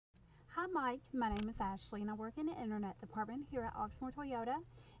Hi Mike, my name is Ashley and I work in the internet department here at Oxmoor Toyota.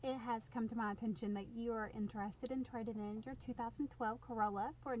 It has come to my attention that you are interested in trading in your 2012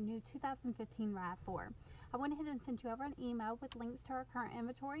 Corolla for a new 2015 Rav4. I went ahead and sent you over an email with links to our current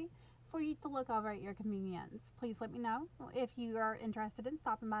inventory for you to look over at your convenience. Please let me know if you are interested in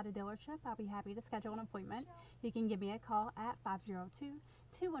stopping by the dealership. I'll be happy to schedule an appointment. You can give me a call at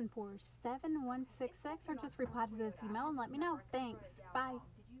 502-214-7166 or just reply to this email and let me know. Thanks. Bye.